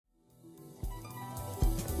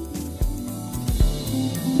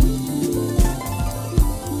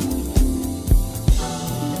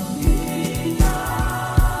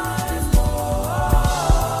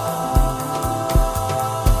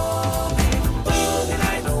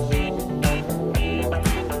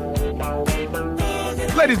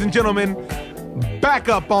Ladies and gentlemen, back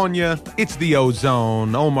up on you. It's the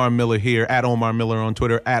Ozone. Omar Miller here, at Omar Miller on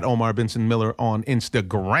Twitter, at Omar Benson Miller on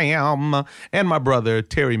Instagram, and my brother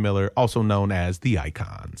Terry Miller, also known as the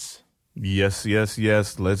Icons. Yes.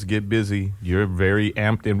 Let's get busy. You're very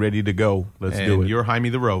amped and ready to go. Let's do it. You're Jaime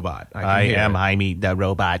the Robot. I am Jaime the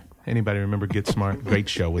Robot. Anybody remember Get Smart? Great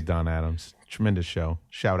show with Don Adams. Tremendous show.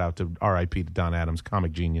 Shout out to R.I.P. to Don Adams,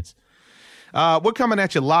 comic genius. We're coming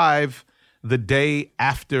at you live the day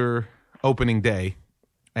after opening day.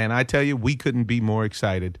 And I tell you, we couldn't be more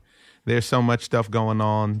excited. There's so much stuff going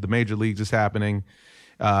on. The major leagues is happening.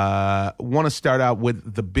 Want to start out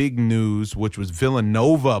with the big news, which was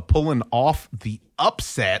Villanova pulling off the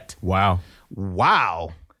upset. Wow.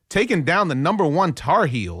 Taking down the number one Tar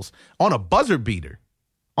Heels on a buzzer beater.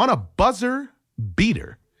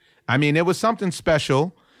 I mean, it was something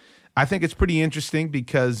special. I think it's pretty interesting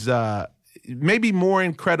because maybe more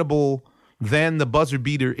incredible than the buzzer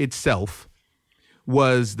beater itself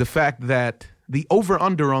was the fact that the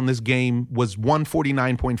over-under on this game was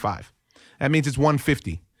 149.5. That means it's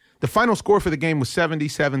 150. The final score for the game was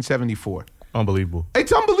 77-74. Unbelievable.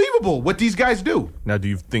 It's unbelievable what these guys do. Now, do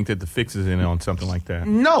you think that the fix is in on something like that?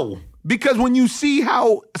 No, because when you see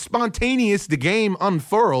how spontaneous the game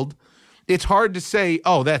unfurled, it's hard to say,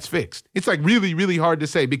 oh, that's fixed. It's like really, really hard to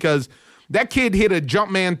say because that kid hit a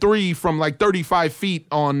Jumpman 3 from like 35 feet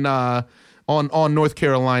on North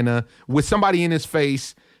Carolina with somebody in his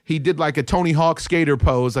face. He did like a Tony Hawk skater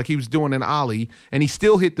pose, like he was doing an ollie, and he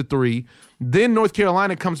still hit the 3. Then North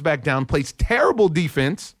Carolina comes back down, plays terrible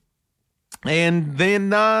defense, and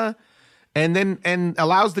then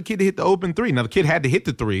allows the kid to hit the open 3. Now the kid had to hit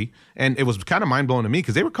the 3, and it was kind of mind blowing to me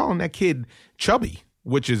because they were calling that kid chubby,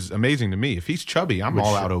 which is amazing to me. If he's chubby, I'm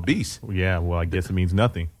all out obese. Yeah, well, I guess it means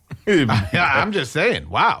nothing. I'm just saying,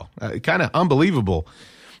 wow, kind of unbelievable.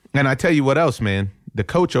 And I tell you what else, man. The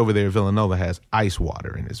coach over there at Villanova has ice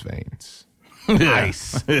water in his veins.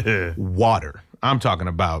 Ice water. I'm talking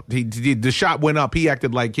about. The shot went up. He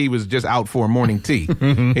acted like he was just out for a morning tea.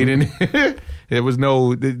 He didn't. There's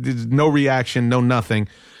no reaction, no nothing.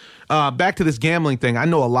 Back to this gambling thing. I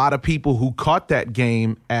know a lot of people who caught that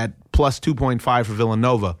game at plus 2.5 for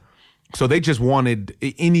Villanova. So they just wanted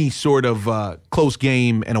any sort of close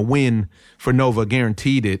game and a win for Nova,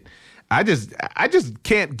 guaranteed it. I just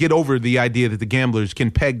can't get over the idea that the gamblers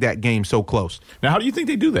can peg that game so close. Now, how do you think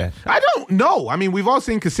they do that? I don't know. I mean, we've all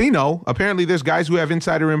seen Casino. Apparently, there's guys who have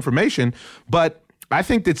insider information, but I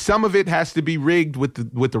think that some of it has to be rigged with the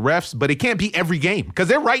refs, but it can't be every game because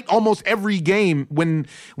they're right almost every game when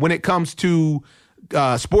it comes to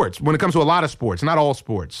sports. When it comes to a lot of sports, not all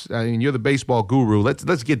sports. I mean, you're the baseball guru.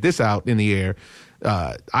 Let's get this out in the air.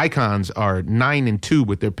 Icons are 9-2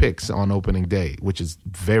 with their picks on opening day, which is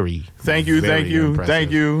very thank you.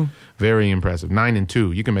 Very impressive.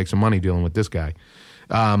 9-2. You can make some money dealing with this guy.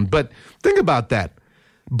 But think about that.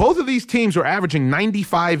 Both of these teams were averaging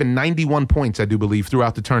 95 and 91 points, I do believe,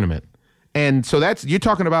 throughout the tournament. And so you're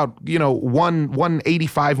talking about,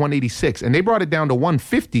 185, 186, and they brought it down to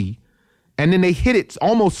 150, and then they hit it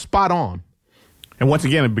almost spot on. And once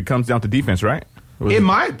again, it becomes down to defense, right? In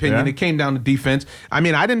my opinion, It came down to defense. I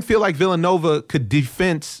mean, I didn't feel like Villanova could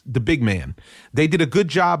defense the big man. They did a good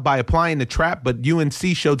job by applying the trap, but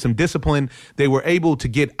UNC showed some discipline. They were able to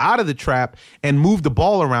get out of the trap and move the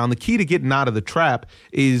ball around. The key to getting out of the trap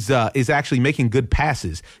is actually making good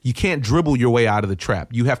passes. You can't dribble your way out of the trap.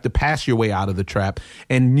 You have to pass your way out of the trap.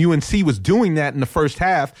 And UNC was doing that in the first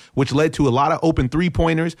half, which led to a lot of open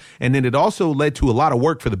three-pointers, and then it also led to a lot of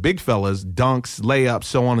work for the big fellas, dunks, layups,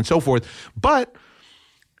 so on and so forth. But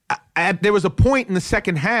there was a point in the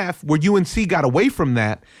second half where UNC got away from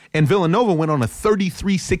that, and Villanova went on a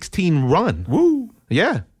 33-16 run. Woo!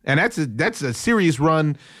 Yeah, and that's a serious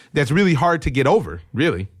run that's really hard to get over,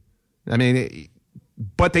 really. I mean,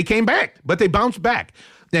 but they came back, but they bounced back.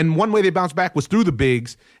 And one way they bounced back was through the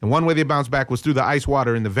bigs, and one way they bounced back was through the ice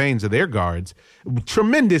water in the veins of their guards.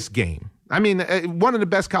 Tremendous game. I mean, one of the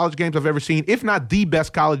best college games I've ever seen, if not the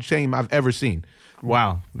best college game I've ever seen.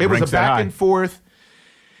 Wow. It was a back and forth.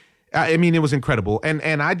 I mean, it was incredible.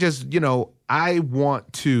 And I just, I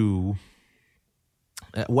want to,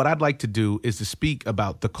 what I'd like to do is to speak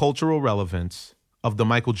about the cultural relevance of the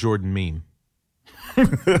Michael Jordan meme.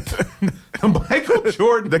 The Michael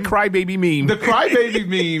Jordan. The crybaby meme. The crybaby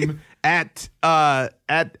meme at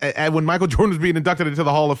when Michael Jordan was being inducted into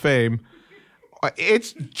the Hall of Fame.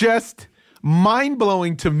 It's just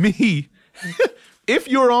mind-blowing to me. If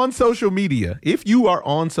you are on social media,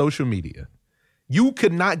 you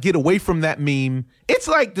could not get away from that meme. It's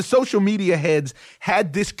like the social media heads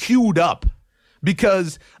had this queued up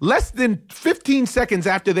because less than 15 seconds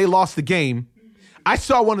after they lost the game, I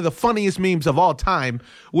saw one of the funniest memes of all time,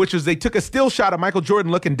 which was they took a still shot of Michael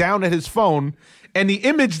Jordan looking down at his phone, and the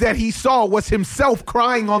image that he saw was himself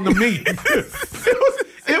crying on the meme.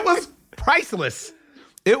 It was priceless.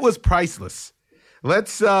 It was priceless.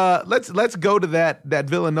 Let's go to that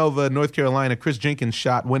Villanova, North Carolina, Chris Jenkins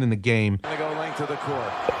shot winning the game. They go length to the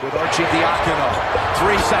court with Arcidiacono.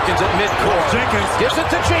 3 seconds at midcourt. Jenkins gives it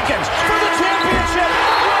to Jenkins for the championship.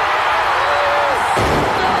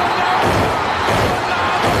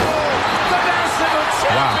 The national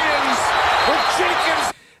champions with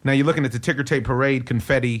Jenkins. Now you're looking at the ticker tape parade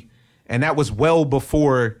confetti, and that was well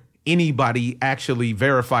before anybody actually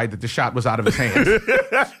verified that the shot was out of his hands.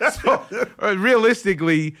 So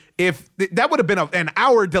realistically, if that would have been an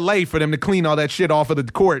hour delay for them to clean all that shit off of the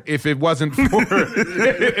court if it wasn't for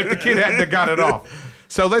if the kid hadn't got it off.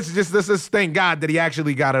 So let's just thank God that he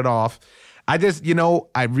actually got it off. I was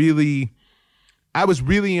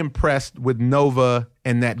really impressed with Nova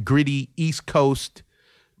and that gritty East Coast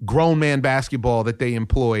grown man basketball that they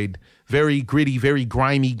employed. Very gritty, very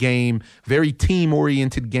grimy game, very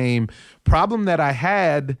team-oriented game. Problem that I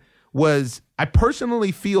had was I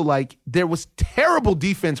personally feel like there was terrible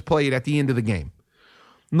defense played at the end of the game.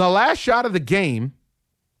 In the last shot of the game,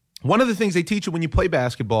 one of the things they teach you when you play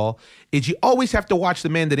basketball is you always have to watch the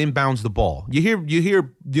man that inbounds the ball. You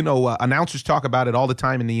hear announcers talk about it all the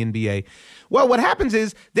time in the NBA. Well, what happens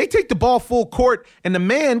is they take the ball full court, and the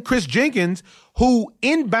man, Chris Jenkins, who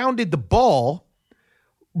inbounded the ball,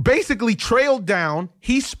 basically trailed down.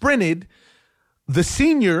 He sprinted. The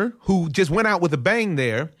senior, who just went out with a bang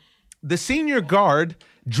there, the senior guard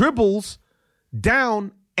dribbles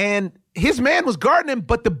down, and his man was guarding him,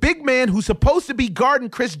 but the big man who's supposed to be guarding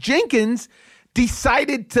Chris Jenkins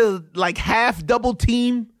decided to half double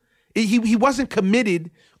team. He wasn't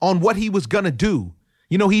committed on what he was going to do.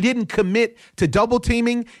 He didn't commit to double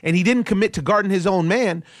teaming, and he didn't commit to guarding his own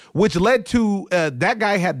man, which led to that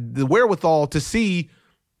guy had the wherewithal to see,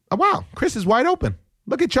 oh, wow, Chris is wide open.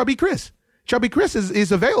 Look at Chubby Chris. Chubby Chris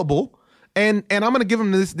is available, and I'm going to give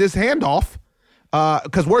him this handoff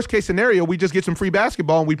because worst case scenario, we just get some free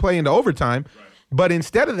basketball and we play into overtime. Right. But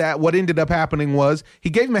instead of that, what ended up happening was he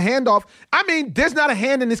gave him a handoff. I mean, there's not a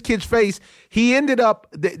hand in this kid's face. They ended up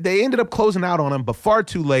closing out on him, but far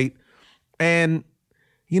too late. And,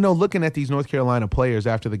 looking at these North Carolina players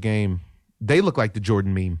after the game, they look like the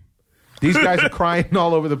Jordan meme. These guys are crying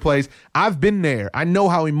all over the place. I've been there. I know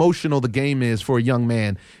how emotional the game is for a young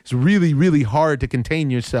man. It's really, really hard to contain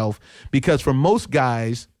yourself because for most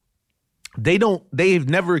guys, they've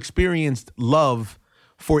never experienced love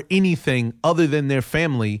for anything other than their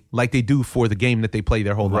family like they do for the game that they play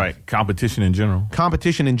their whole life. Right. Competition in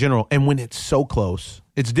general. And when it's so close,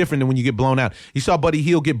 it's different than when you get blown out. You saw Buddy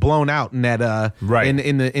Hield get blown out in that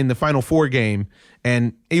in the Final Four game,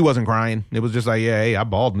 and he wasn't crying. It was just like, yeah, hey, I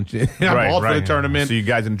balled and shit. I balled for the tournament. See you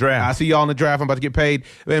guys in the draft. I see y'all in the draft. I'm about to get paid.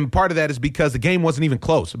 And part of that is because the game wasn't even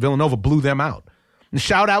close. Villanova blew them out. And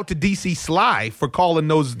shout out to DC Sly for calling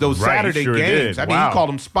those Saturday games. Did. I mean, he called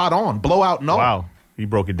them spot on, blowout and all. Wow. He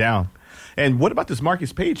broke it down. And what about this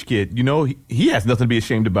Marcus Page kid? He has nothing to be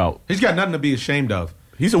ashamed about. He's got nothing to be ashamed of.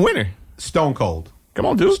 He's a winner. Stone cold. Come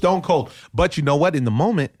on, dude. Stone cold. But you know what? In the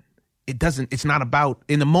moment, it's not about,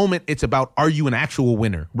 in the moment, it's about, are you an actual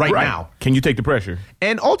winner right now? Can you take the pressure?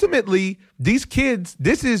 And ultimately, these kids,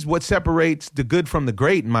 this is what separates the good from the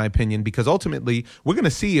great, in my opinion, because ultimately, we're going to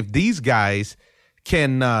see if these guys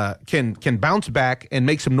can bounce back and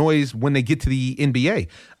make some noise when they get to the NBA.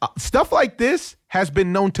 Stuff like this has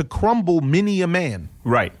been known to crumble many a man.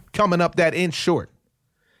 Right. Coming up that inch short.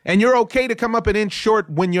 And you're okay to come up an inch short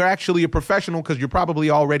when you're actually a professional because you're probably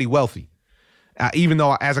already wealthy. Even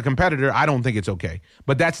though as a competitor, I don't think it's okay.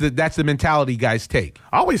 But that's the mentality guys take.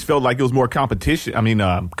 I always felt like it was more competition. I mean,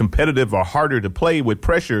 competitive or harder to play with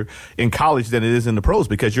pressure in college than it is in the pros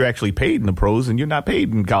because you're actually paid in the pros and you're not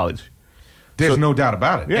paid in college. There's no doubt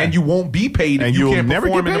about it. Yeah. And you won't be paid if you can't never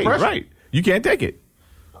perform get paid. In the pressure. Right. You can't take it.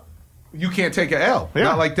 You can't take an L. Yeah.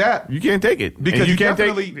 Not like that. You can't take it. Because you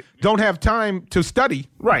definitely don't have time to study.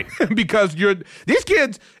 Right. Because these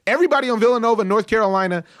kids, everybody on Villanova, North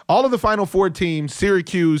Carolina, all of the Final Four teams,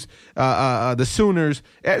 Syracuse, the Sooners.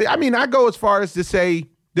 I mean, I go as far as to say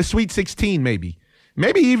the Sweet 16 maybe.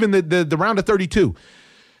 Maybe even the round of 32.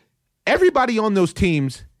 Everybody on those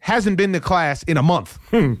teams hasn't been to class in a month.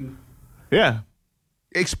 Yeah.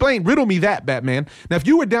 Riddle me that, Batman. Now, if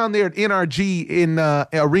you were down there at NRG in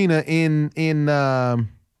arena in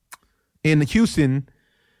Houston,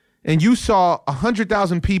 and you saw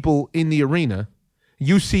 100,000 people in the arena,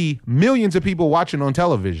 you see millions of people watching on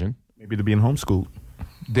television. Maybe they're being homeschooled.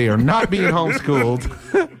 They are not being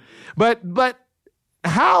homeschooled. But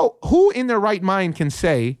who in their right mind can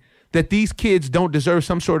say that these kids don't deserve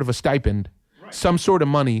some sort of a stipend, some sort of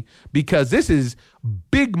money, because this is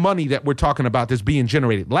big money that we're talking about that's being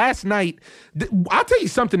generated. Last night, I'll tell you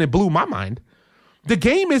something that blew my mind. The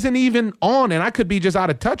game isn't even on, and I could be just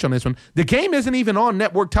out of touch on this one. The game isn't even on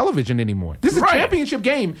network television anymore. This is championship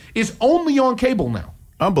game is only on cable now.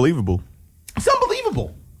 Unbelievable. It's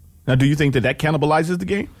unbelievable. Now, do you think that cannibalizes the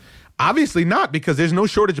game? Obviously not, because there's no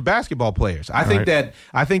shortage of basketball players. I think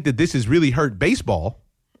that this has really hurt baseball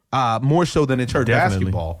more so than it's hurt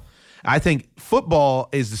basketball. I think football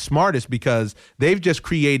is the smartest because they've just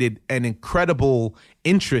created an incredible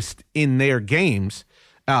interest in their games.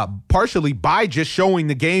 Partially by just showing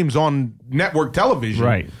the games on network television.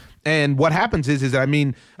 Right. And what happens is I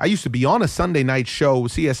used to be on a Sunday night show,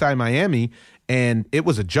 CSI Miami, and it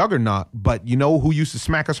was a juggernaut. But you know who used to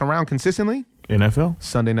smack us around consistently? NFL?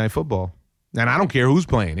 Sunday Night Football. And I don't care who's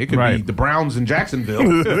playing. It could be the Browns in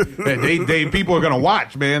Jacksonville. People are going to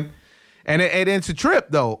watch, man. And it's a trip,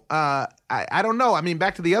 though. I don't know.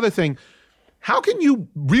 Back to the other thing. How can you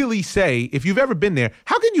really say, if you've ever been there,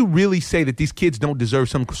 how can you really say that these kids don't deserve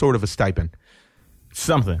some sort of a stipend?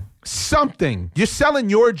 Something. You're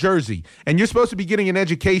selling your jersey, and you're supposed to be getting an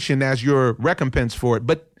education as your recompense for it.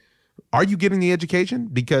 But are you getting the education?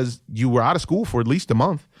 Because you were out of school for at least a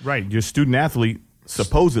month. Right. You're a student athlete,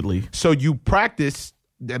 supposedly. So you practice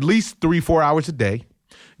at least 3-4 hours a day.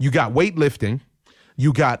 You got weightlifting.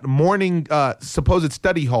 You got morning supposed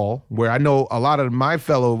study hall, where I know a lot of my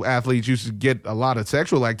fellow athletes used to get a lot of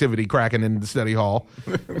sexual activity cracking in the study hall.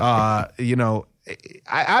 I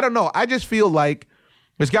don't know. I just feel like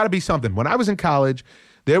there's got to be something. When I was in college,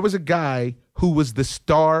 there was a guy who was the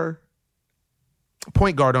star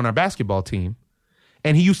point guard on our basketball team,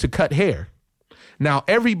 and he used to cut hair. Now,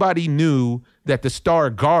 everybody knew that the star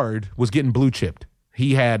guard was getting blue chipped.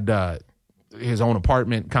 He had his own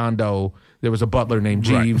apartment, condo. There was a butler named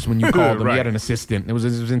Jeeves when you called him. He had an assistant. It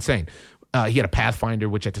was insane. He had a Pathfinder,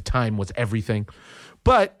 which at the time was everything.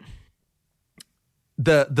 But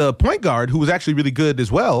the point guard, who was actually really good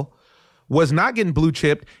as well, was not getting blue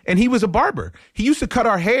chipped, and he was a barber. He used to cut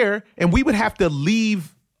our hair, and we would have to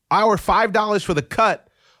leave our $5 for the cut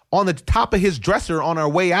on the top of his dresser on our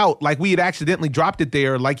way out, like we had accidentally dropped it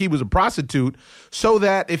there, like he was a prostitute, so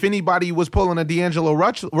that if anybody was pulling a D'Angelo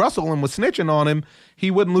Russell and was snitching on him,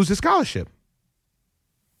 he wouldn't lose his scholarship.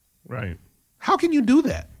 Right. How can you do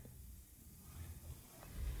that?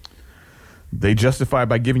 They justify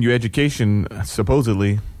by giving you education,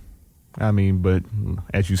 supposedly. But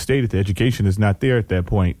as you stated, the education is not there at that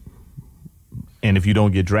point. And if you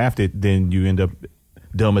don't get drafted, then you end up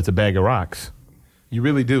dumb as a bag of rocks. You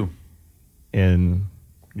really do. And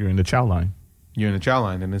you're in the chow line.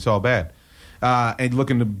 And it's all bad. And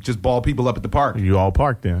looking to just ball people up at the park. You all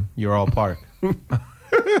parked then. You're all parked.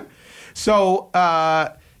 So,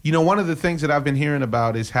 one of the things that I've been hearing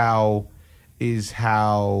about is how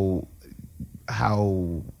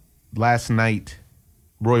last night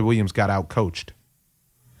Roy Williams got out coached.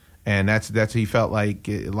 And that's he felt like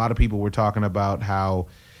a lot of people were talking about how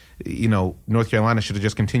North Carolina should have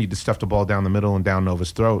just continued to stuff the ball down the middle and down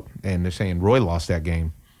Nova's throat. And they're saying Roy lost that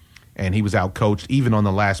game. And he was out-coached even on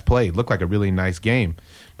the last play. It looked like a really nice game.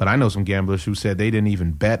 But I know some gamblers who said they didn't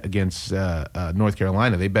even bet against North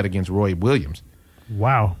Carolina. They bet against Roy Williams.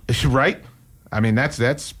 Wow. Right?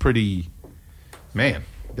 That's pretty – man,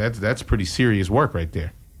 that's pretty serious work right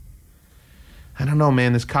there. I don't know,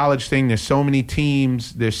 man. This college thing, there's so many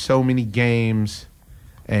teams. There's so many games.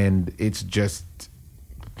 And it's just –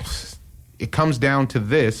 it comes down to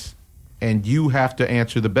this, and you have to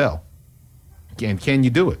answer the bell. And can you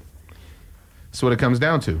do it? That's what it comes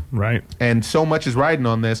down to. Right. And so much is riding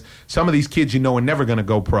on this. Some of these kids are never going to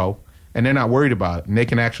go pro, and they're not worried about it. And they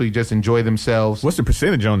can actually just enjoy themselves. What's the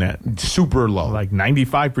percentage on that? Super low. Like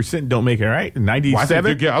 95% don't make it, right?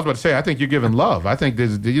 97%? Well, I was about to say, I think you're giving love. I think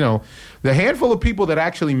there's, the handful of people that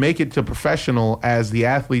actually make it to professional as the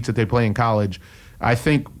athletes that they play in college, I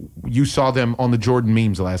think you saw them on the Jordan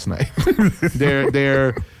memes last night. They're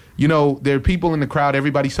there are people in the crowd.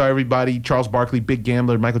 Everybody saw everybody. Charles Barkley, big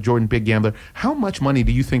gambler. Michael Jordan, big gambler. How much money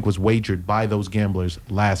do you think was wagered by those gamblers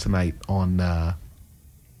last night on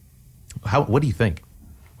what do you think?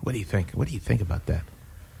 What do you think? What do you think about that?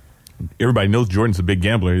 Everybody knows Jordan's a big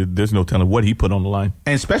gambler. There's no telling what he put on the line.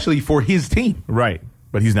 And especially for his team. Right.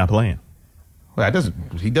 But he's not playing. Well,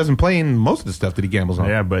 he doesn't play in most of the stuff that he gambles on.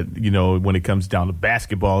 Yeah, but, when it comes down to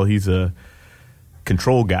basketball, he's a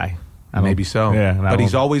control guy. Maybe so. Yeah, but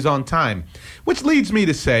he's always on time. Which leads me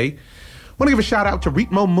to say, I want to give a shout out to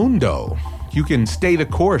Ritmo Mundo. You can stay the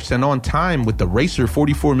course and on time with the Racer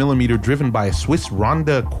 44mm driven by a Swiss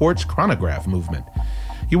Ronda quartz chronograph movement.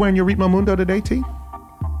 You wearing your Ritmo Mundo today, T?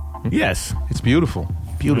 Yes. It's beautiful.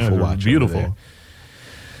 Beautiful watch. Beautiful.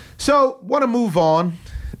 So, want to move on.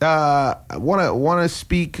 Want to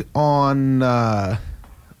speak on a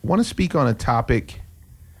topic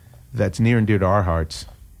that's near and dear to our hearts,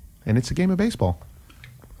 and it's a game of baseball.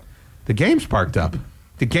 The game sparked up.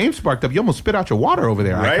 You almost spit out your water over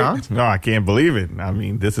there, right? Icon. No, I can't believe it. I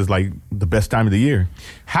mean, this is like the best time of the year.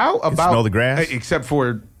 How about smell the grass? Except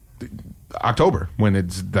for October, when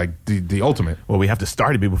it's like the ultimate. Well, we have to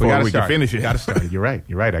start it before we can finish it. Got to start it. You're right.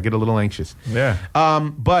 I get a little anxious. Yeah.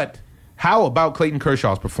 But how about Clayton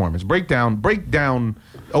Kershaw's performance? Break down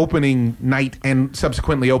opening night and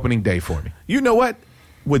subsequently opening day for me. You know what?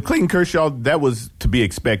 With Clayton Kershaw, that was to be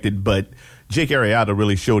expected, but Jake Arrieta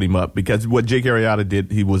really showed him up, because what Jake Arrieta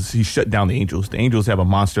did, he shut down the Angels. The Angels have a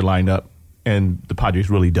monster lineup, and the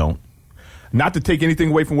Padres really don't. Not to take anything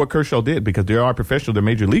away from what Kershaw did, because they are professional, they're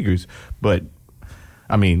major leaguers. But,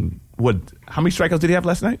 I mean, how many strikeouts did he have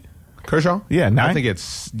last night? Kershaw? Yeah, 9? I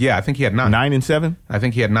think he had 9. 9 and 7? I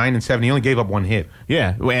think he had 9 and 7. He only gave up 1 hit.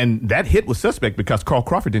 Yeah, and that hit was suspect because Carl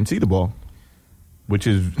Crawford didn't see the ball, which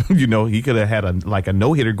is, he could have had a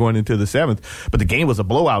no-hitter going into the 7th. But the game was a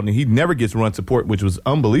blowout, and he never gets run support, which was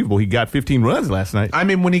unbelievable. He got 15 runs last night. I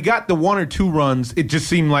mean, when he got the 1 or 2 runs, it just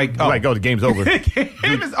seemed like, the game's over. The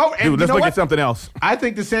game is over. Dude, let's look at something else. I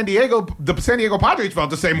think the San Diego Padres felt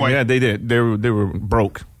the same way. Yeah, they did. They were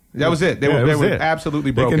broke. That was it. They were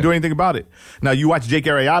absolutely broken. They couldn't do anything about it. Now, you watched Jake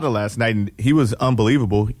Arrieta last night, and he was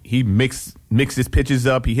unbelievable. He mixed his pitches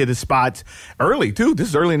up. He hit his spots early, too. This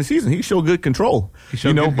is early in the season. He showed good control. Good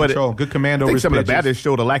command over his pitches. I think some of the batters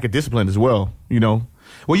showed a lack of discipline as well,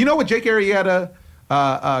 Well, you know what, Jake Arrieta,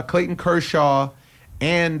 Clayton Kershaw,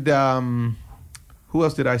 and who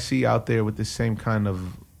else did I see out there with the same kind of,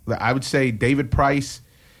 I would say David Price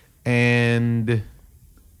and...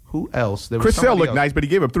 Who else? Chris Sale looked nice, but he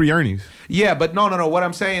gave up 3 earnings. Yeah, but no. What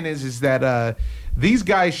I'm saying is that these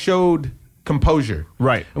guys showed composure.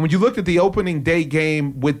 Right. And when you looked at the opening day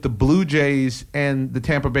game with the Blue Jays and the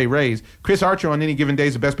Tampa Bay Rays, Chris Archer on any given day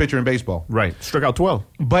is the best pitcher in baseball. Right. Struck out 12.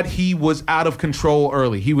 But he was out of control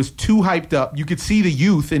early. He was too hyped up. You could see the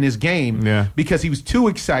youth in his game because he was too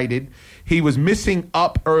excited. He was missing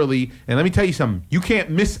up early. And let me tell you something. You can't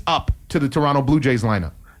miss up to the Toronto Blue Jays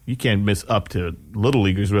lineup. You can't miss up to little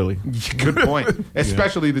leaguers, really. Good point.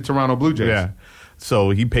 Especially the Toronto Blue Jays. Yeah. So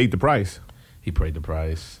he paid the price.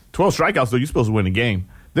 12 strikeouts, though, you're supposed to win the game.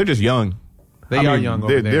 They're just young. They are young.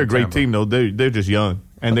 They're a great team, though. They're just young,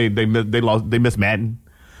 and they miss Madden.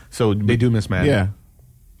 So they do miss Madden. Yeah.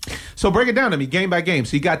 So break it down to me, game by game.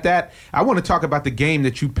 So you got that. I want to talk about the game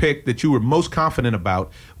that you picked that you were most confident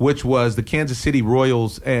about, which was the Kansas City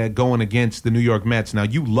Royals going against the New York Mets. Now,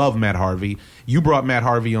 you love Matt Harvey. You brought Matt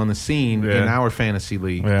Harvey on the scene in our fantasy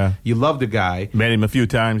league. Yeah. You love the guy. Met him a few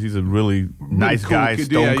times. He's a really nice cool guy,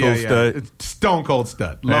 stone cold stud. Stone cold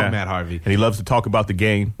stud. Love Matt Harvey. And he loves to talk about the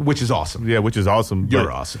game. Which is awesome. Yeah, which is awesome.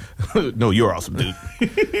 You're awesome. No, you're awesome, dude.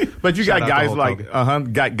 But you got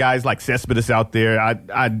guys like Cespedes out there.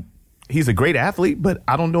 He's a great athlete, but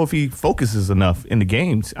I don't know if he focuses enough in the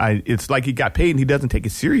games. It's like he got paid and he doesn't take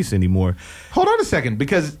it serious anymore. Hold on a second,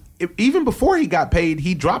 because even before he got paid,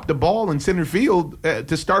 he dropped the ball in center field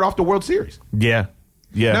to start off the World Series. Yeah.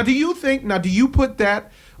 Now, do you put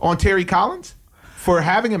that on Terry Collins for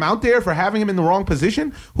having him out there, for having him in the wrong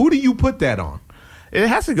position? Who do you put that on? It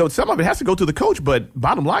has to go. Some of it has to go to the coach, but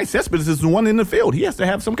bottom line, Cespedes is the one in the field. He has to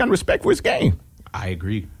have some kind of respect for his game. I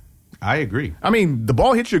agree. I mean, the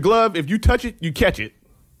ball hits your glove. If you touch it, you catch it.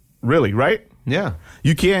 Really, right? Yeah.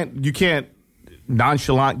 You can't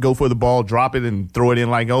nonchalant go for the ball, drop it, and throw it in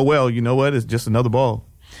like, oh, well, you know what? It's just another ball.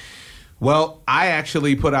 Well, I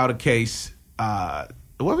actually put out a case. What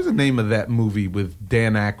was the name of that movie with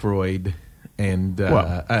Dan Aykroyd and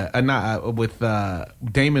with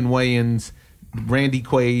Damon Wayans, Randy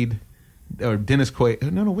Quaid, or Dennis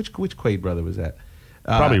Quaid? No, which Quaid brother was that?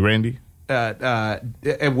 Probably Randy. Where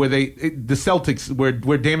the Celtics,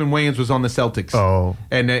 where Damon Wayans was on the Celtics,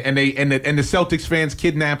 and the Celtics fans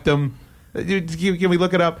kidnapped him. Can we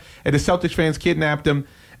look it up? And the Celtics fans kidnapped him.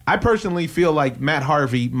 I personally feel like Matt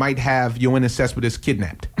Harvey might have Yoenis Cespedes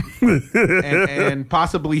kidnapped and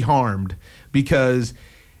possibly harmed, because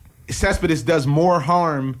Cespedes does more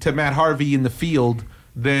harm to Matt Harvey in the field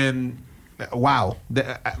than. Wow,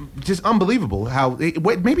 just unbelievable how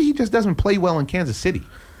maybe he just doesn't play well in Kansas City.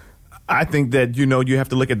 I think that, you have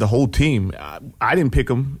to look at the whole team. I didn't pick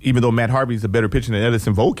him, even though Matt Harvey's a better pitcher than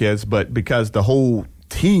Edinson Volquez, but because the whole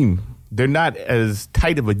team they're not as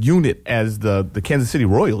tight of a unit as the Kansas City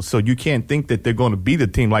Royals, so you can't think that they're going to be the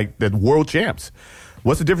team like the world champs.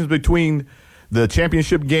 What's the difference between the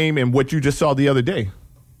championship game and what you just saw the other day?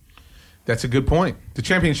 That's a good point. The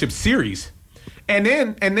championship series. And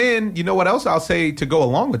then you know what else I'll say to go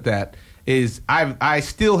along with that is I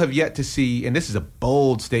still have yet to see, and this is a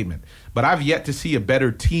bold statement, but I've yet to see a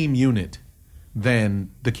better team unit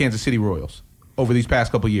than the Kansas City Royals over these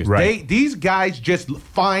past couple of years. Right. These guys just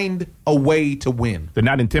find a way to win. They're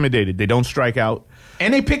not intimidated. They don't strike out.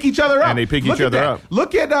 And they pick each other up. And they pick each other up.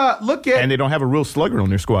 Look at. And they don't have a real slugger on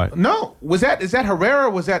their squad. No, is that Herrera? Or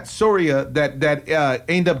was that Soria that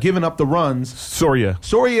ended up giving up the runs? Soria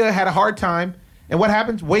had a hard time, and what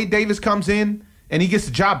happens? Wade Davis comes in and he gets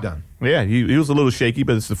the job done. Yeah, he was a little shaky,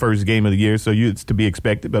 but it's the first game of the year, so it's to be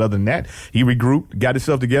expected. But other than that, he regrouped, got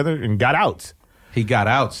himself together, and got outs. He got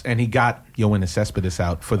outs, and he got Yoenis Cespedes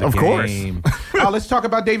out for the game. Of course. Let's talk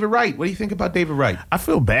about David Wright. What do you think about David Wright? I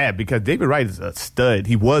feel bad because David Wright is a stud.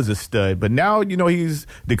 He was a stud. But now, he's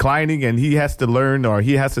declining, and he has to learn, or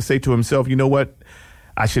he has to say to himself, you know what?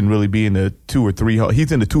 I shouldn't really be in the 2 or 3 hole.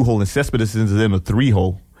 He's in the 2 hole, and Cespedes is in the 3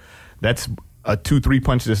 hole. That's a 2-3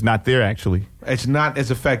 punch that's not there, actually. It's not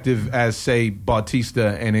as effective as, say,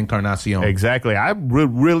 Bautista and Encarnacion. Exactly. I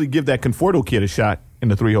would really give that Conforto kid a shot in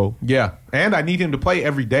the 3 hole. Yeah, and I need him to play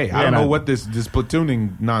every day. I don't know what this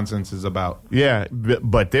platooning nonsense is about. Yeah,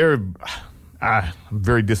 but they're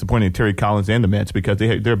very disappointed in Terry Collins and the Mets because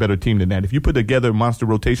they're a better team than that. If you put together a monster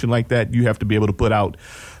rotation like that, you have to be able to put out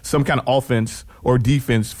some kind of offense or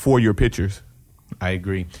defense for your pitchers. I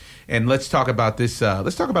agree. And let's talk about this.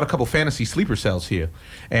 Let's talk about a couple fantasy sleeper cells here.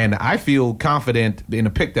 And I feel confident in a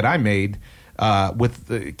pick that I made with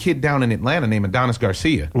the kid down in Atlanta named Adonis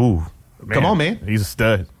Garcia. Ooh. Man, come on, man. He's a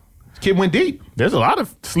stud. Kid went deep. There's a lot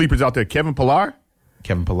of sleepers out there. Kevin Pillar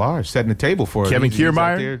setting the table for Kevin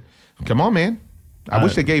Kiermaier. Come on, man. I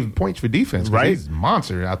wish they gave points for defense. Right. He's a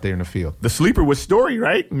monster out there in the field. The sleeper was Story,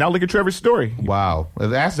 right? Now look at Trevor Story. Wow.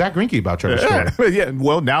 Ask Zach Greinke about Trevor Story. Yeah.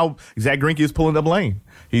 Well, now Zach Greinke is pulling up lane.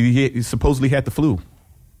 He supposedly had the flu.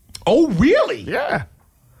 Oh, really? Yeah.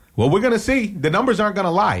 Well, we're going to see. The numbers aren't going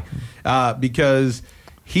to lie because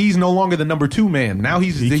he's no longer the number 2 man. Now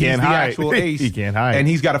he's the actual ace. He can't hide. And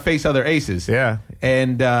he's got to face other aces. Yeah.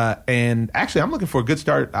 And actually, I'm looking for a good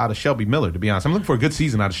start out of Shelby Miller, to be honest. I'm looking for a good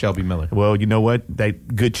season out of Shelby Miller. Well, you know what?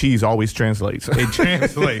 That good cheese always translates. It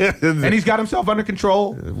translates. And he's got himself under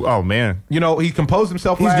control. Oh, man. He composed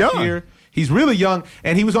himself last year. He's really young,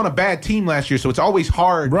 and he was on a bad team last year, so it's always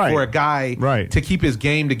hard for a guy to keep his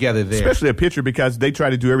game together there. Especially a pitcher, because they try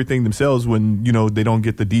to do everything themselves when, they don't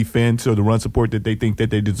get the defense or the run support that they think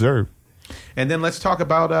that they deserve. And then let's talk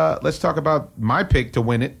about my pick to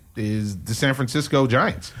win it is the San Francisco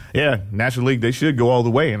Giants. Yeah, National League, they should go all the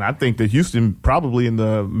way, and I think that Houston probably in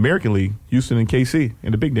the American League, Houston and KC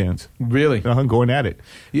in the big dance. Really? Going at it.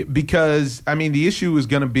 Yeah, because, the issue is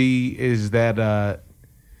going to be is that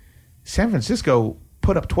San Francisco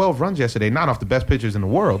put up 12 runs yesterday, not off the best pitchers in the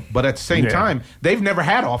world, but at the same time, they've never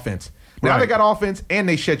had offense. Now they got offense, and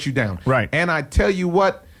they shut you down. Right. And I tell you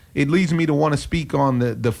what, it leads me to want to speak on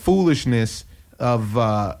the foolishness of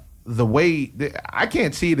the way I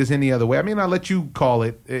can't see it as any other way. I'll let you call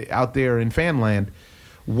it out there in Fanland.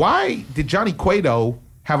 Why did Johnny Cueto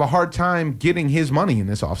have a hard time getting his money in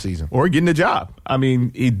this offseason? Or getting a job.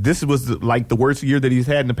 This was like the worst year that he's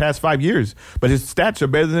had in the past 5 years. But his stats are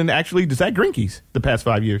better than actually Zach Greinke's the past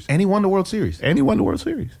 5 years. And he won the World Series. And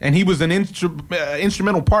he was an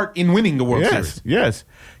instrumental part in winning the World Series. Yes.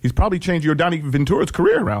 He's probably changed Yordany Ventura's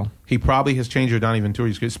career around. He probably has changed Yordany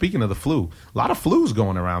Ventura's career. Speaking of the flu, a lot of flus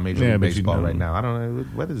going around Major League Baseball right now. I don't know.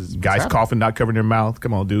 What is this? Guys coughing, not covering their mouth.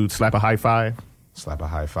 Come on, dude. Slap a high five.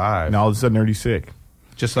 And all of a sudden, Ernie's sick.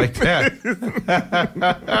 Just like that.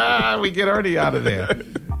 We get Ernie out of there.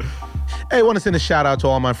 Hey, I want to send a shout out to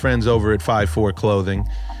all my friends over at 5-4 Clothing.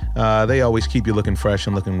 They always keep you looking fresh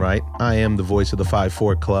and looking right. I am the voice of the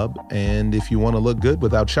 5-4 Club. And if you want to look good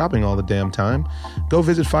without shopping all the damn time, go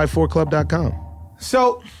visit 54club.com.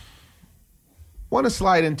 So, want to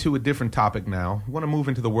slide into a different topic now. Want to move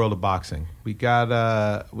into the world of boxing. We got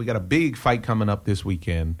a big fight coming up this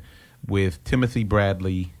weekend with Timothy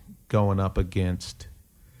Bradley going up against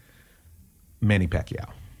Manny Pacquiao.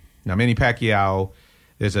 Now, Manny Pacquiao,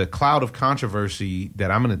 there's a cloud of controversy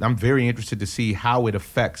that I'm very interested to see how it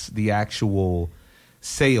affects the actual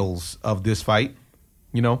sales of this fight,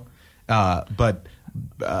 but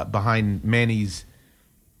behind Manny's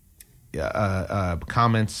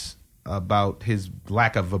comments about his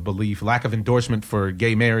lack of endorsement for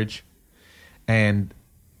gay marriage, and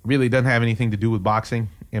really doesn't have anything to do with boxing,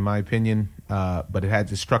 in my opinion. but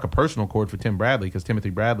it struck a personal chord for Tim Bradley because Timothy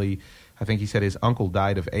Bradley, I think he said his uncle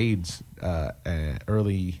died of AIDS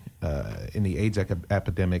early in the AIDS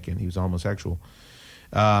epidemic, and he was homosexual.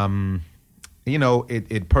 It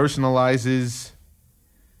personalizes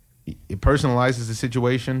the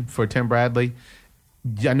situation for Tim Bradley.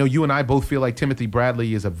 I know you and I both feel like Timothy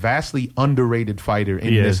Bradley is a vastly underrated fighter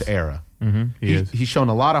in this era. Mm-hmm. He's shown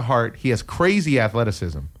a lot of heart. He has crazy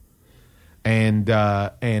athleticism. And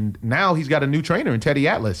now he's got a new trainer in Teddy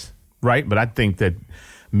Atlas. Right, but I think that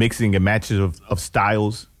mixing and matches of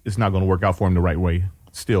styles is not going to work out for him the right way.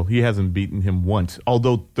 Still, he hasn't beaten him once,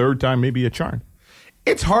 although third time may be a charm.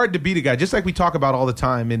 It's hard to beat a guy, just like we talk about all the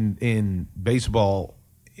time in baseball,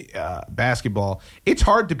 basketball. It's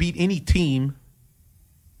hard to beat any team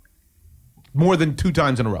more than 2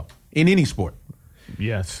 times in a row in any sport.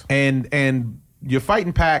 Yes. And you're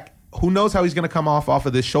fighting Pac. Who knows how he's going to come off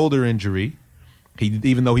of this shoulder injury?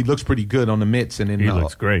 Even though he looks pretty good on the mitts and he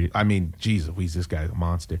looks great. I mean, Jesus, this guy's a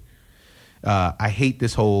monster. I hate the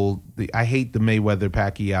Mayweather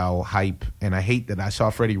Pacquiao hype, and I hate that I saw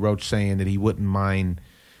Freddie Roach saying that he wouldn't mind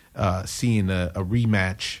seeing a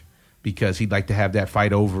rematch because he'd like to have that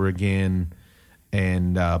fight over again,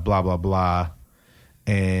 and blah blah blah.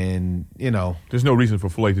 And there's no reason for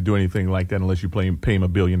Floyd to do anything like that unless you pay him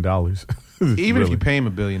 $1 billion. Even if you pay him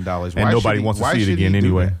 $1 billion, and nobody wants to see it again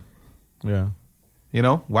anyway. Yeah.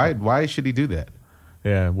 Why should he do that?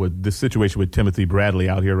 Yeah, with the situation with Timothy Bradley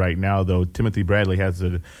out here right now, though, Timothy Bradley has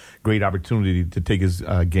a great opportunity to take his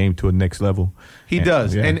game to a next level. He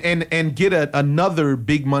does, yeah. and get another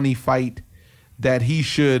big money fight that he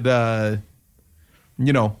should, get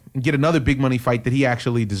another big money fight that he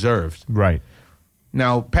actually deserves. Right.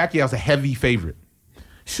 Now, Pacquiao's a heavy favorite.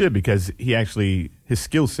 Should, because his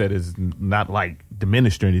skill set is not like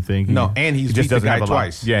diminished or anything. And he's just beat the guy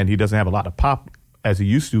twice. And he doesn't have a lot of pop as he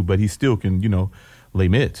used to, but he still can, lay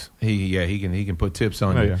mitts. He can put tips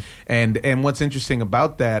on you. Yeah. And what's interesting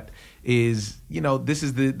about that is, this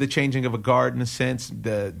is the changing of a guard in a sense.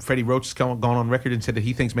 Freddie Roach has gone on record and said that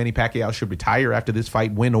he thinks Manny Pacquiao should retire after this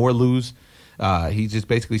fight, win or lose. He's just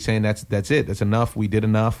basically saying that's it. That's enough. We did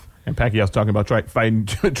enough. And Pacquiao's talking about fighting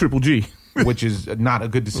Triple G. Which is not a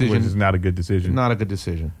good decision. Which is not a good decision. Not a good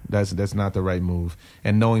decision. That's not the right move.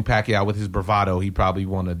 And knowing Pacquiao with his bravado, he probably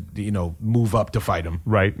want to move up to fight him.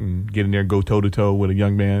 Right, and get in there and go toe to toe with a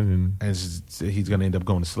young man, and he's going to end up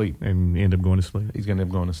going to sleep. He's going to end up going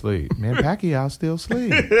to sleep. Man, Pacquiao still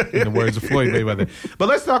sleep. In the words of Floyd Mayweather. But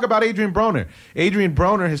let's talk about Adrian Broner. Adrian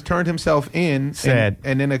Broner has turned himself in. Sad.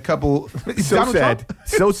 And then a couple. So sad.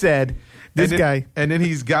 So sad. This guy. And then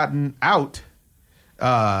he's gotten out.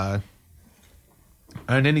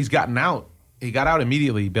 And then he's gotten out. He got out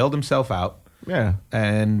immediately. He bailed himself out. Yeah.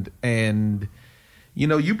 And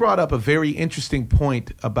you brought up a very interesting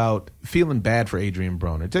point about feeling bad for Adrian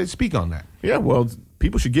Broner. Speak on that. Yeah, well,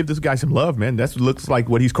 people should give this guy some love, man. That looks like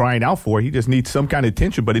what he's crying out for. He just needs some kind of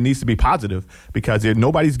attention, but it needs to be positive because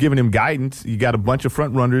nobody's giving him guidance. You got a bunch of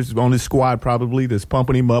front runners on his squad probably that's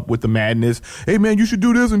pumping him up with the madness. Hey, man, you should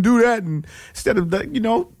do this and do that. And instead of that,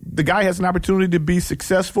 the guy has an opportunity to be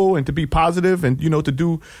successful and to be positive and, to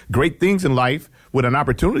do great things in life with an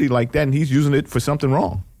opportunity like that, and he's using it for something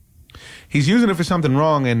wrong. He's using it for something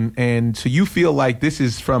wrong, and so you feel like this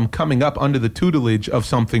is from coming up under the tutelage of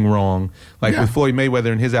something wrong, like with Floyd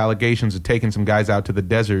Mayweather and his allegations of taking some guys out to the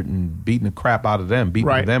desert and beating the crap out of them,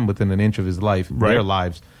 beating them within an inch of his life, their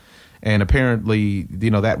lives. And apparently,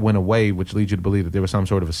 that went away, which leads you to believe that there was some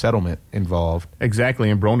sort of a settlement involved. Exactly,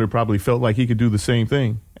 and Broner probably felt like he could do the same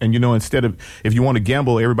thing. And, instead of, if you want to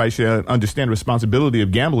gamble, everybody should understand the responsibility of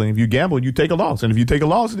gambling. If you gamble, you take a loss. And if you take a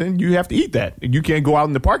loss, then you have to eat that. And you can't go out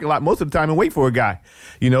in the parking lot most of the time and wait for a guy,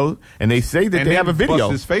 And they say that they have a video.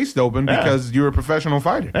 Bust his face open because you're a professional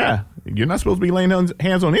fighter. Yeah, you're not supposed to be laying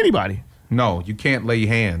hands on anybody. No, you can't lay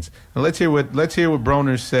hands. Now let's hear what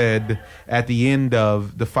Broner said at the end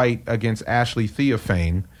of the fight against Ashley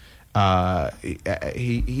Theophane.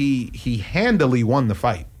 He handily won the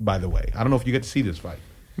fight, by the way. I don't know if you get to see this fight.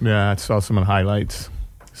 Yeah, I saw some of the highlights.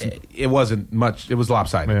 It wasn't much. It was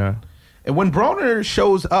lopsided. Yeah. And when Broner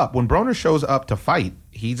shows up to fight,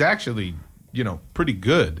 he's actually, pretty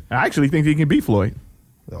good. I actually think he can beat Floyd.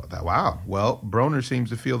 Wow. Well, Broner seems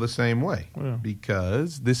to feel the same way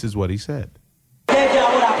because this is what he said. Gave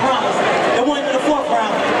y'all what I promised. It went to the 4th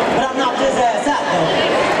round, but I knocked his ass out, though.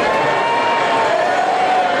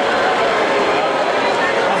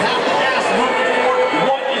 I have to ask,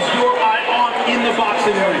 what is your eye on in the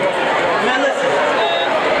boxing ring? Man, listen.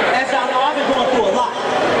 As y'all know, I've been going through a lot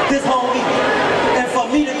this whole week. And for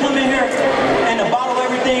me to come in here and to bottle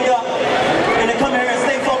everything up and to come in here and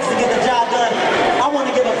stay focused and get the job done, I want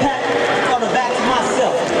to give a pat on the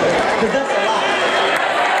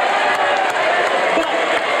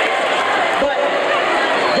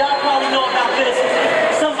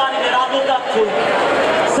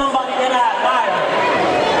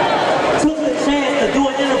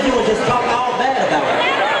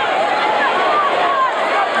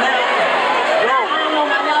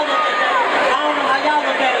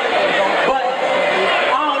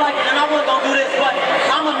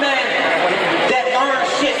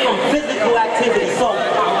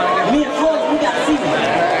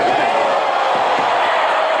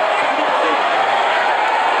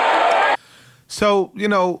So,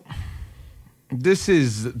 this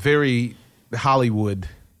is very Hollywood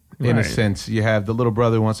in a sense. You have the little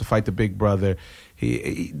brother who wants to fight the big brother.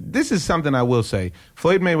 This is something I will say.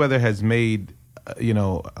 Floyd Mayweather has made, a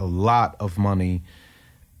lot of money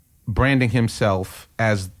branding himself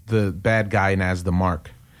as the bad guy and as the mark.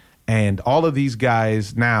 And all of these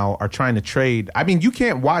guys now are trying to trade. I mean, you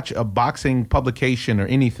can't watch a boxing publication or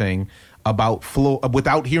anything about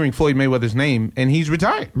without hearing Floyd Mayweather's name, and he's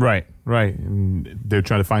retired. Right. And they're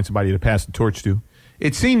trying to find somebody to pass the torch to.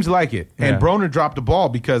 It seems like it. And Broner dropped the ball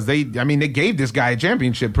because they gave this guy a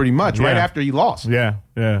championship pretty much right after he lost. Yeah.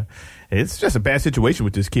 It's just a bad situation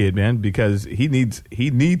with this kid, man, because he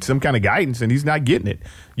needs some kind of guidance, and he's not getting it.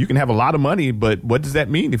 You can have a lot of money, but what does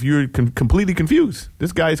that mean if you're completely confused?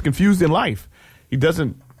 This guy is confused in life. He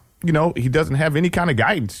doesn't have any kind of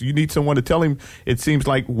guidance. You need someone to tell him, it seems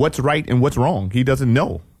like, what's right and what's wrong. He doesn't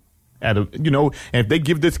know. And if they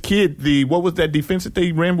give this kid what was that defense that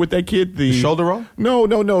they ran with that kid? The shoulder roll? No,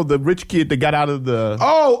 the rich kid that got out of the.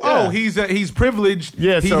 He's privileged.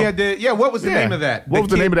 Yeah, he had what was the name of that? What was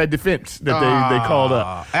the name of that defense that they called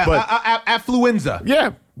up? Affluenza.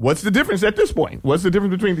 Yeah. What's the difference at this point? What's the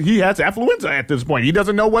difference between he has affluenza at this point? He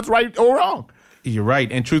doesn't know what's right or wrong. You're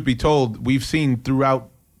right. And truth be told, we've seen throughout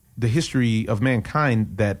the history of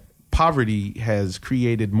mankind that poverty has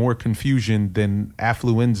created more confusion than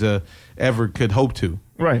affluenza ever could hope to.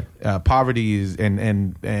 Right. Poverty is,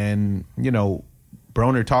 and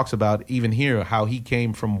Broner talks about even here how he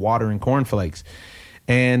came from water and cornflakes.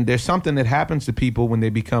 And there's something that happens to people when they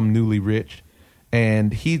become newly rich.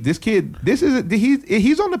 And he's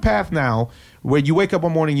on the path now where you wake up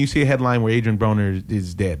one morning, you see a headline where Adrian Broner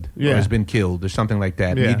is dead or has been killed or something like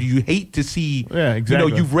that. Yeah. You hate to see,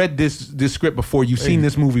 exactly. You've read this script before, you've seen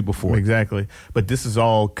this movie before. Exactly. But this is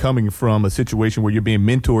all coming from a situation where you're being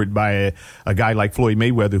mentored by a guy like Floyd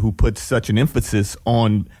Mayweather who puts such an emphasis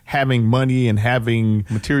on having money and having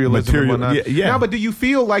materialism and whatnot. Yeah. Now, but do you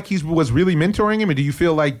feel like he was really mentoring him, or do you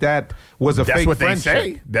feel like that was a fake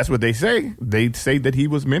friendship? That's what they say. They say that he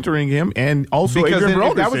was mentoring him, and also Adrian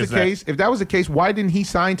Broner. If that was the case, why didn't he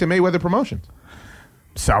sign to Mayweather Promotions?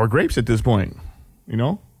 Sour grapes at this point.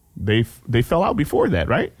 They fell out before that,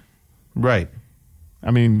 right? Right.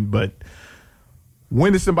 I mean, but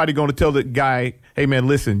when is somebody going to tell the guy, hey, man,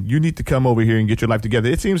 listen, you need to come over here and get your life together?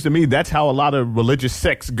 It seems to me that's how a lot of religious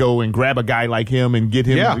sects go and grab a guy like him and get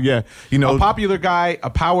him. A popular guy, a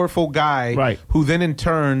powerful guy, right, who then in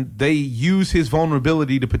turn, they use his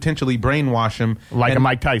vulnerability to potentially brainwash him. Like a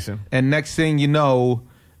Mike Tyson. And next thing you know,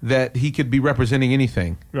 that he could be representing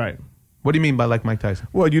anything. Right. What do you mean by like Mike Tyson?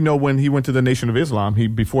 Well, when he went to the Nation of Islam, he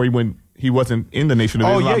wasn't in the Nation of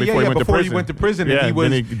Islam before he went to prison. And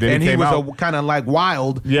he was kind of like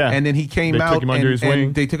wild. Yeah. And then he came out and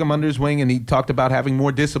they took him under his wing, and he talked about having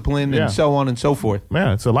more discipline and so on and so forth.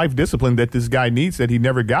 Yeah, it's a life discipline that this guy needs that he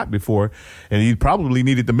never got before, and he probably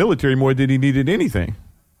needed the military more than he needed anything.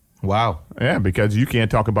 Wow. Yeah, because you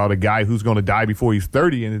can't talk about a guy who's going to die before he's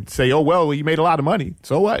 30 and say, oh, well, he made a lot of money.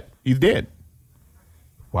 So what? He's dead.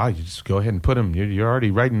 Wow, you just go ahead and put him. You're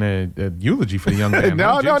already writing a eulogy for the young man.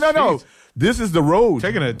 No. This is the road.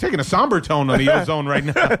 Taking a somber tone on the ozone right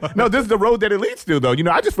now. No, this is the road that it leads to, though.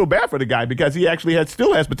 I just feel bad for the guy because he actually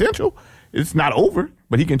still has potential. It's not over,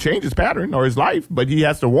 but he can change his pattern or his life, but he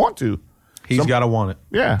has to want to. He's got to want it.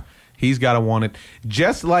 Yeah. He's got to want it.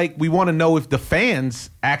 Just like we want to know if the fans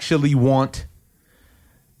actually want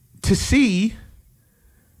to see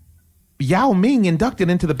Yao Ming inducted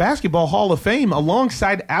into the Basketball Hall of Fame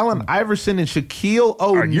alongside Allen Iverson and Shaquille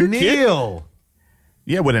O'Neal.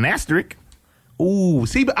 Yeah, with an asterisk. Ooh,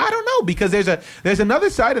 see, but I don't know, because there's another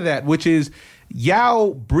side of that, which is Yao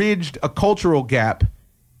bridged a cultural gap.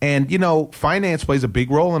 And, finance plays a big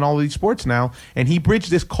role in all of these sports now. And he bridged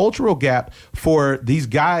this cultural gap for these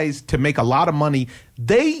guys to make a lot of money.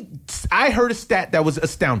 I heard a stat that was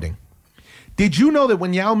astounding. Did you know that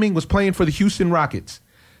when Yao Ming was playing for the Houston Rockets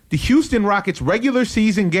regular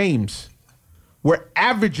season games were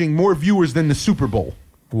averaging more viewers than the Super Bowl?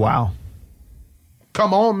 Wow.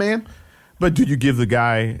 Come on, man. But do you give the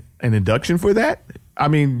guy an induction for that? I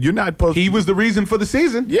mean, you're not supposed He was the reason for the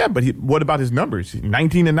season. Yeah, but what about his numbers?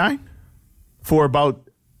 19-9 for about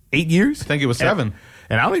 8 years? I think it was 7.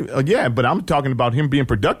 And I don't but I'm talking about him being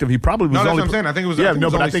productive. He probably was that's only. What I'm saying. I think it was. Yeah,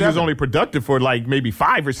 I think he was only productive for like maybe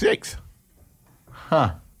 5 or 6.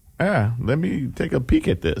 Huh. Yeah, let me take a peek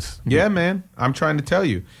at this. Yeah, man. I'm trying to tell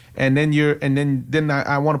you. And then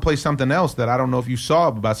I want to play something else that I don't know if you saw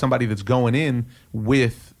about somebody that's going in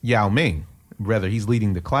with Yao Ming. Rather, he's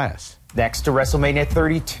leading the class. Next to WrestleMania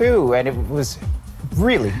 32, and it was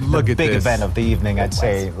really the big event of the evening, I'd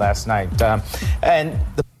say, last night.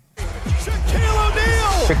 Shaquille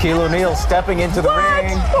Shaquille O'Neal stepping into the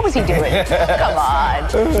ring. What was he doing? Come on.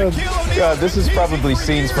 This is probably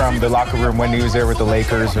scenes from the locker room when he was there with the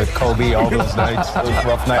Lakers, with Kobe, all those nights, those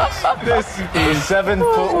rough nights. The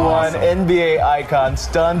 7'1" NBA icon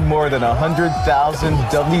stunned more than 100,000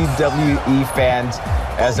 WWE fans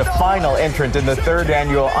as a final entrant in the third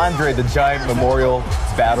annual Andre the Giant Memorial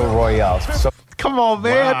Battle Royale. So, come on,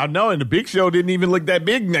 man. Wow, no, and the Big Show didn't even look that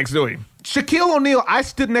big next to him. Shaquille O'Neal, I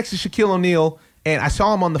stood next to Shaquille O'Neal, and I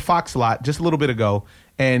saw him on the Fox lot just a little bit ago,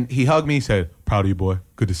 and he hugged me. He said, "Proud of you, boy.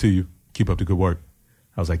 Good to see you. Keep up the good work."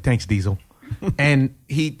 I was like, "Thanks, Diesel." And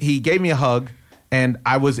he gave me a hug, and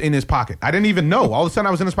I was in his pocket. I didn't even know. All of a sudden,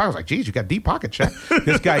 I was in his pocket. I was like, "Geez, you got deep pockets, Shaq."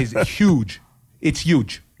 This guy is huge. It's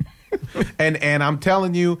huge. And I'm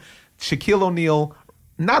telling you, Shaquille O'Neal,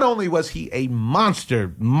 not only was he a monster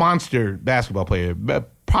basketball player,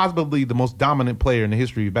 but probably the most dominant player in the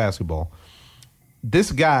history of basketball,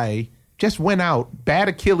 this guy just went out, bad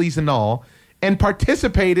Achilles and all, and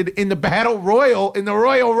participated in the Battle Royal, in the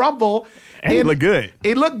Royal Rumble. And it looked good.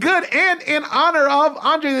 It looked good, and in honor of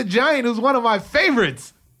Andre the Giant, who's one of my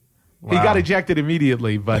favorites. Wow. He got ejected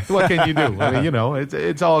immediately, but what can you do? I mean,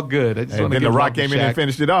 it's all good. I just and then The Rock came in and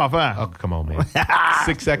finished it off, huh? Oh, come on, man.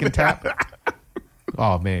 6-second tap.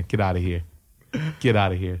 Oh, man, get out of here. Get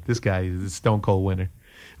out of here. This guy is a stone cold winner.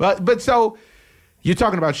 But so you're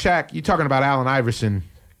talking about Shaq, you're talking about Allen Iverson.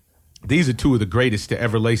 These are two of the greatest to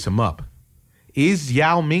ever lace them up. Is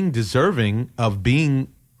Yao Ming deserving of being,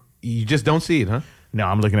 you just don't see it, huh? No,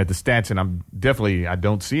 I'm looking at the stats, and I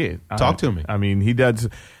don't see it. Talk to me. I mean, he does.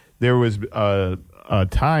 There was a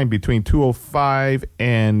time between 2005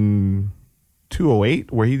 and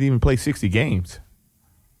 2008 where he didn't even play 60 games.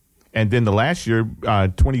 And then the last year,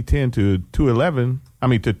 2010 to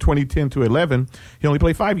 2010 to 11, he only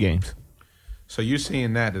played 5 games. So you're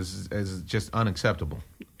seeing that as just unacceptable.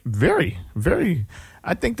 Very, very.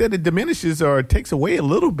 I think that it diminishes or takes away a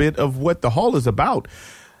little bit of what the Hall is about.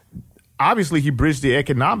 Obviously, he bridged the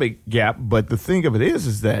economic gap, but the thing of it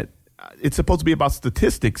is that it's supposed to be about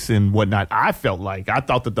statistics and whatnot. I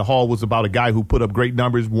thought that the Hall was about a guy who put up great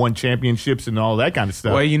numbers, won championships, and all that kind of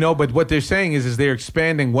stuff. Well, but what they're saying is they're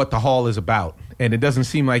expanding what the Hall is about, and it doesn't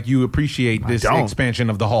seem like you appreciate this expansion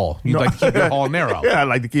of the Hall. You'd like to keep the Hall narrow. Yeah, I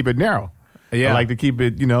like to keep it narrow. Yeah, I like to keep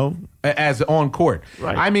it, as on court.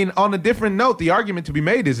 Right. I mean, on a different note, the argument to be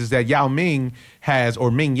made is that Yao Ming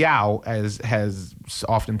Ming Yao, as has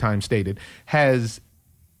oftentimes stated, has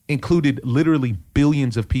included literally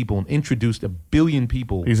billions of people and introduced 1 billion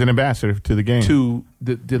people. He's an ambassador to the game. To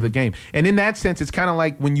the game. And in that sense, it's kind of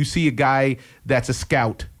like when you see a guy that's a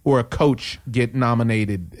scout or a coach get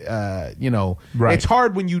nominated, Right. It's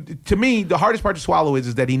hard to me, the hardest part to swallow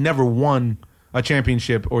is that he never won a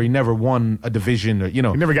championship or he never won a division or, He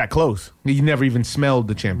never got close. He never even smelled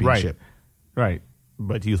the championship. Right.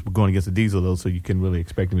 But he was going against the Diesel, though, so you couldn't really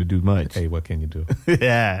expect him to do much. Hey, what can you do?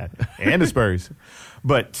 Yeah, and the Spurs.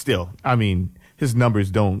 But still, I mean, his numbers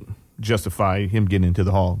don't justify him getting into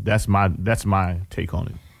the Hall. That's my take on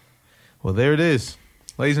it. Well, there it is.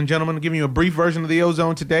 Ladies and gentlemen, giving you a brief version of the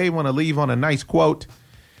Ozone today. Want to leave on a nice quote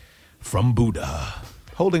from Buddha.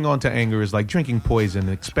 Holding on to anger is like drinking poison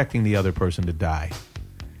and expecting the other person to die.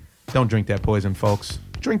 Don't drink that poison, folks.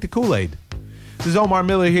 Drink the Kool-Aid. This is Omar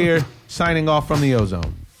Miller here, signing off from the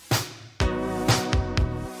Ozone.